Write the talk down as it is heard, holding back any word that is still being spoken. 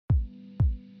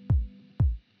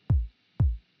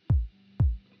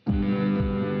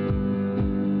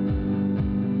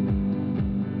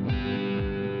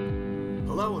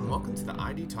Hello and welcome to the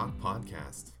ID Talk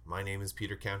podcast. My name is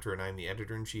Peter Counter and I'm the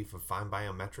editor-in-chief of Find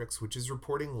Biometrics, which is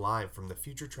reporting live from the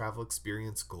Future Travel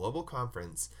Experience Global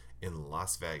Conference in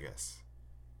Las Vegas.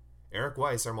 Eric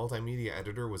Weiss, our multimedia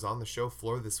editor, was on the show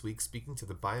floor this week speaking to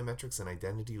the biometrics and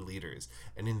identity leaders.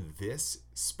 And in this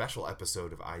special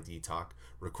episode of ID Talk,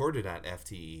 recorded at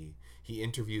FTE, he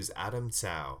interviews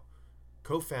Tsao,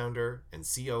 co-founder and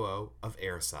COO of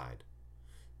Airside.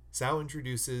 Tsao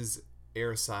introduces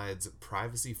Airside's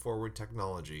privacy-forward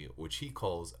technology, which he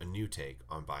calls a new take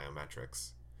on biometrics.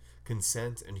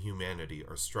 Consent and humanity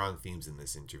are strong themes in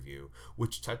this interview,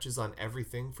 which touches on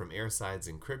everything from Airside's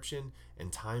encryption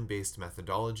and time-based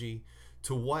methodology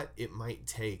to what it might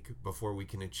take before we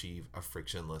can achieve a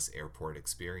frictionless airport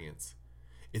experience.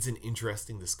 It's an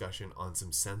interesting discussion on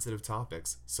some sensitive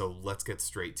topics, so let's get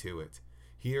straight to it.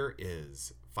 Here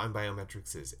is Find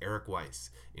Biometrics' Eric Weiss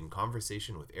in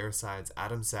conversation with Airside's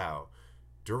Tsao,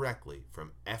 directly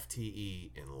from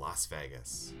FTE in Las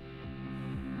Vegas.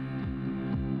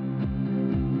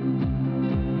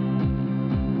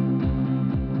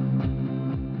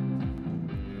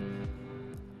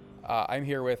 I'm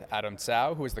here with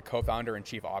Tsao, who is the co-founder and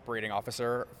chief operating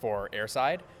officer for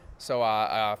Airside. So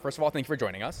first of all, thank you for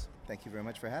joining us. Thank you very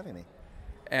much for having me.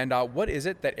 And what is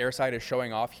it that Airside is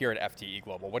showing off here at FTE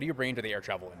Global? What do you bring to the air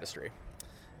travel industry?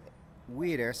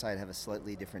 We at Airside have a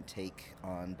slightly different take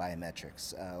on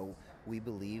biometrics. We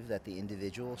believe that the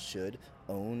individual should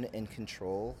own and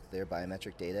control their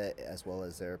biometric data as well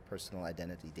as their personal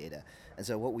identity data. And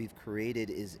so what we've created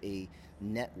is a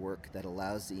network that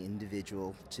allows the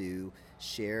individual to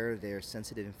share their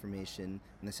sensitive information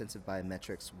and their sensitive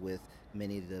biometrics with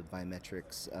many of the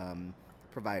biometrics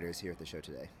providers here at the show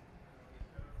today.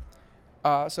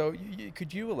 So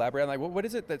could you elaborate on what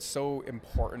is it that's so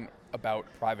important about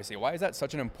privacy? Why is that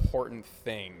such an important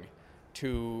thing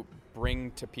to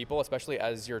bring to people, especially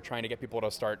as you're trying to get people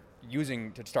to start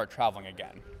traveling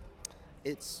again?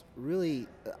 It's really,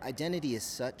 identity is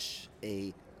such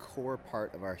a core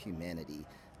part of our humanity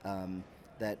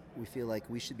that we feel like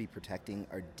we should be protecting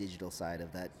our digital side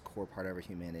of that core part of our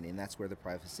humanity, and that's where the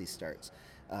privacy starts.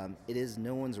 It is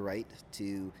no one's right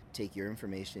to take your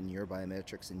information, your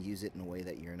biometrics, and use it in a way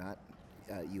that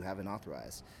you haven't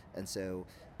authorized. And so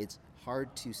it's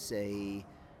hard to say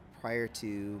prior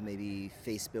to maybe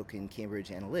Facebook and Cambridge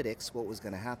Analytics what was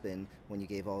going to happen when you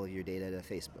gave all of your data to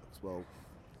Facebook. Well,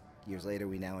 years later,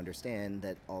 we now understand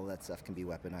that all that stuff can be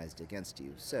weaponized against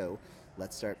you. So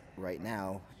let's start right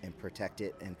now and protect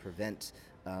it and prevent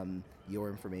your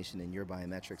information and your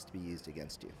biometrics to be used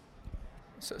against you.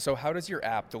 So how does your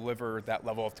app deliver that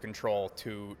level of control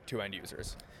to end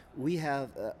users? We have,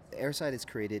 Airside has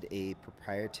created a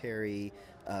proprietary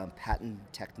patent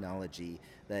technology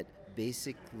that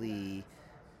basically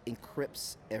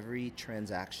encrypts every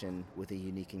transaction with a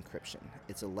unique encryption.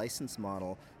 It's a license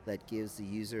model that gives the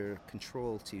user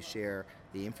control to share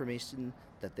the information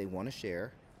that they want to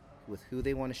share, with who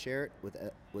they want to share it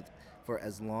with for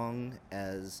as long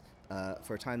as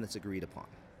for a time that's agreed upon.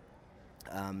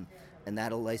 And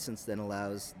that license then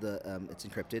allows it's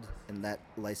encrypted, and that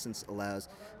license allows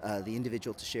the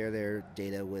individual to share their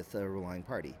data with a relying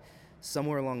party.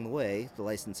 Somewhere along the way, the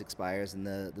license expires and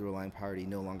the relying party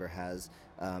no longer has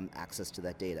access to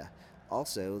that data.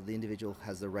 Also, the individual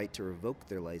has the right to revoke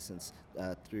their license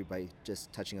by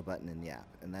just touching a button in the app,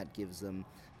 and that gives them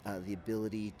the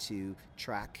ability to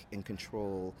track and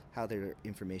control how their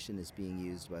information is being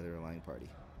used by the relying party.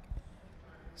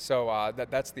 So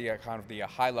that's the kind of the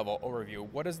high-level overview.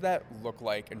 What does that look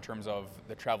like in terms of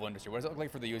the travel industry? What does it look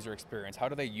like for the user experience? How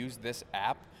do they use this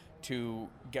app to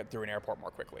get through an airport more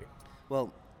quickly?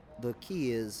 Well, the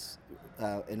key is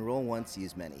enroll once,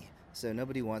 use many. So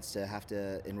nobody wants to have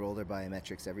to enroll their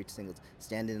biometrics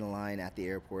stand in a line at the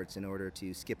airports in order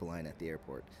to skip a line at the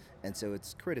airport. And so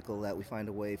it's critical that we find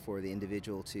a way for the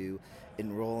individual to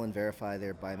enroll and verify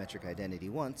their biometric identity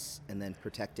once and then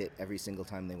protect it every single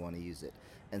time they want to use it.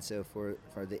 And so for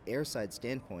the Airside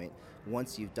standpoint,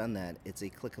 once you've done that, it's a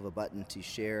click of a button to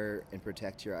share and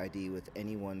protect your ID with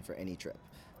anyone for any trip.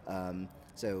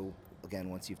 So again,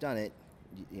 once you've done it,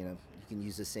 you can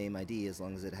use the same ID as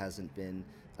long as it hasn't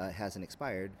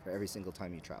expired for every single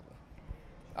time you travel.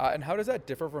 And how does that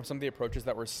differ from some of the approaches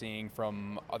that we're seeing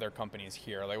from other companies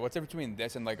here? Like, what's the difference between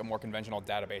this and like a more conventional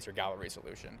database or gallery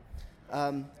solution?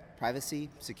 Privacy,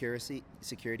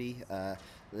 security.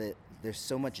 There's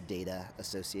so much data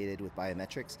associated with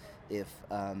biometrics. If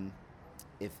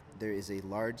there is a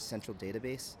large central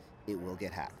database, it will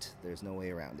get hacked. There's no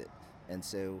way around it. And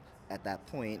so at that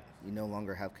point, you no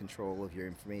longer have control of your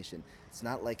information. It's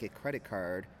not like a credit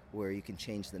card where you can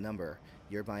change the number.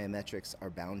 Your biometrics are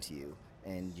bound to you.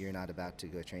 and you're not about to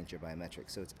go change your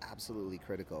biometrics. So it's absolutely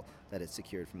critical that it's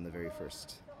secured from the very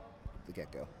first, the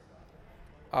get-go.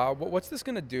 What's this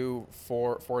going to do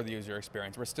for the user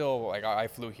experience? We're still, like, I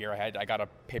flew here, I got a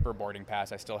paper boarding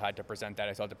pass, I still had to present that,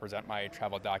 I still had to present my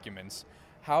travel documents.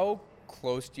 How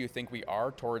close do you think we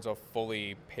are towards a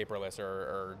fully paperless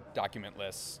or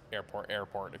documentless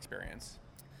airport experience?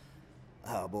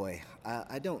 Oh boy,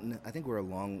 I don't know. I think we're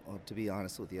to be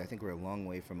honest with you, I think we're a long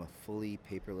way from a fully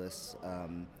paperless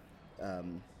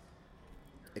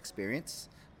experience.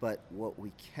 But what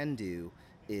we can do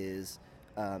is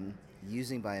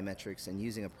using biometrics and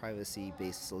using a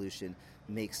privacy-based solution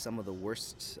makes some of the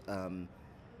worst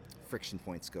friction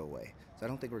points go away. So I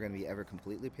don't think we're going to be ever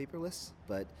completely paperless,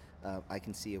 but I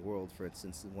can see a world, for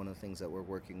instance, one of the things that we're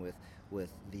working with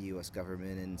the U.S.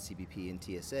 government and CBP and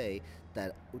TSA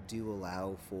that do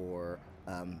allow for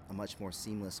a much more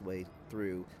seamless way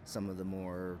through some of the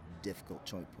more difficult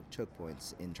choke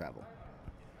points in travel.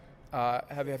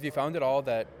 Have you found at all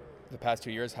that the past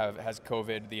 2 years has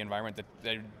COVID, the environment,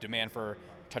 the demand for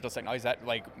touchless technologies, that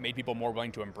like made people more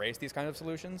willing to embrace these kinds of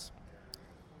solutions?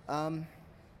 I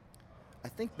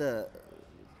think the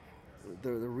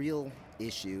real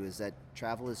issue is that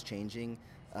travel is changing.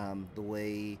 The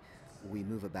way we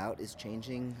move about is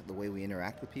changing. The way we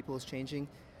interact with people is changing.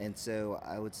 And so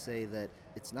I would say that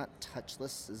it's not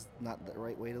touchless is not the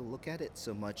right way to look at it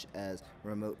so much as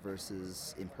remote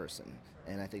versus in person.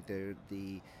 And I think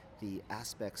the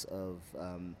aspects of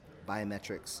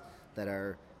biometrics that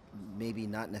are maybe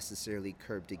not necessarily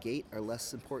curb to gate are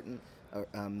less important, or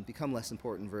become less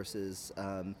important versus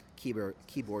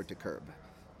keyboard to curb.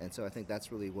 And so I think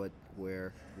that's really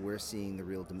where we're seeing the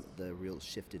real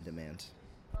shift in demand.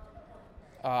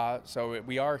 So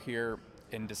we are here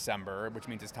in December, which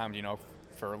means it's time,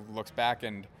 for looks back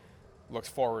and looks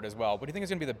forward as well. What do you think is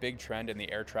going to be the big trend in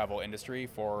the air travel industry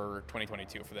for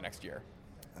 2022, for the next year?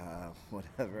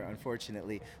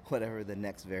 Unfortunately, whatever the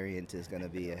next variant is going to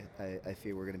be, I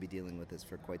fear we're going to be dealing with this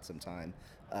for quite some time.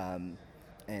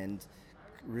 And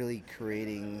really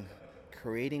creating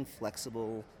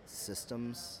flexible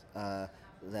systems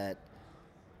that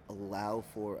allow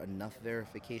for enough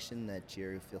verification that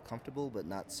you feel comfortable, but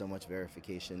not so much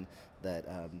verification that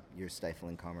you're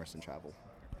stifling commerce and travel.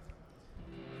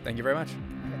 Thank you very much.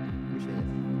 Appreciate it.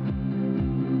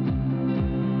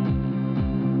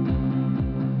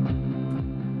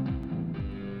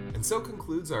 And so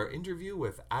concludes our interview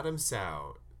with Adam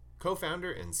Tsao,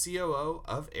 co-founder and COO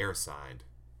of Airside.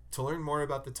 To learn more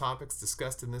about the topics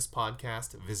discussed in this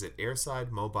podcast, visit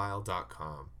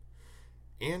airsidemobile.com.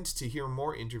 And to hear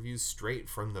more interviews straight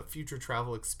from the Future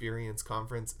Travel Experience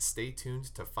Conference, stay tuned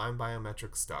to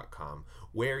findbiometrics.com,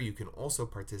 where you can also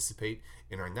participate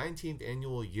in our 19th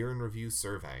annual Year in Review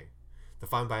survey. The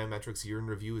Find Biometrics Year in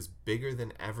Review is bigger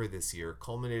than ever this year,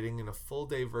 culminating in a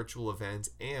full-day virtual event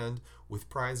and with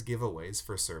prize giveaways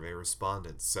for survey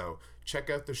respondents. So check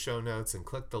out the show notes and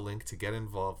click the link to get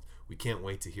involved. We can't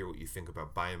wait to hear what you think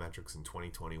about biometrics in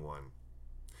 2021.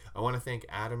 I want to thank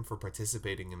Adam for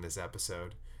participating in this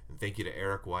episode, and thank you to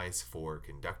Eric Weiss for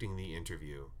conducting the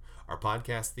interview. Our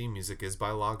podcast theme music is by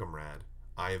Logomrad.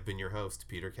 I have been your host,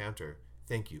 Peter Cantor.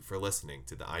 Thank you for listening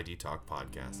to the ID Talk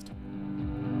podcast.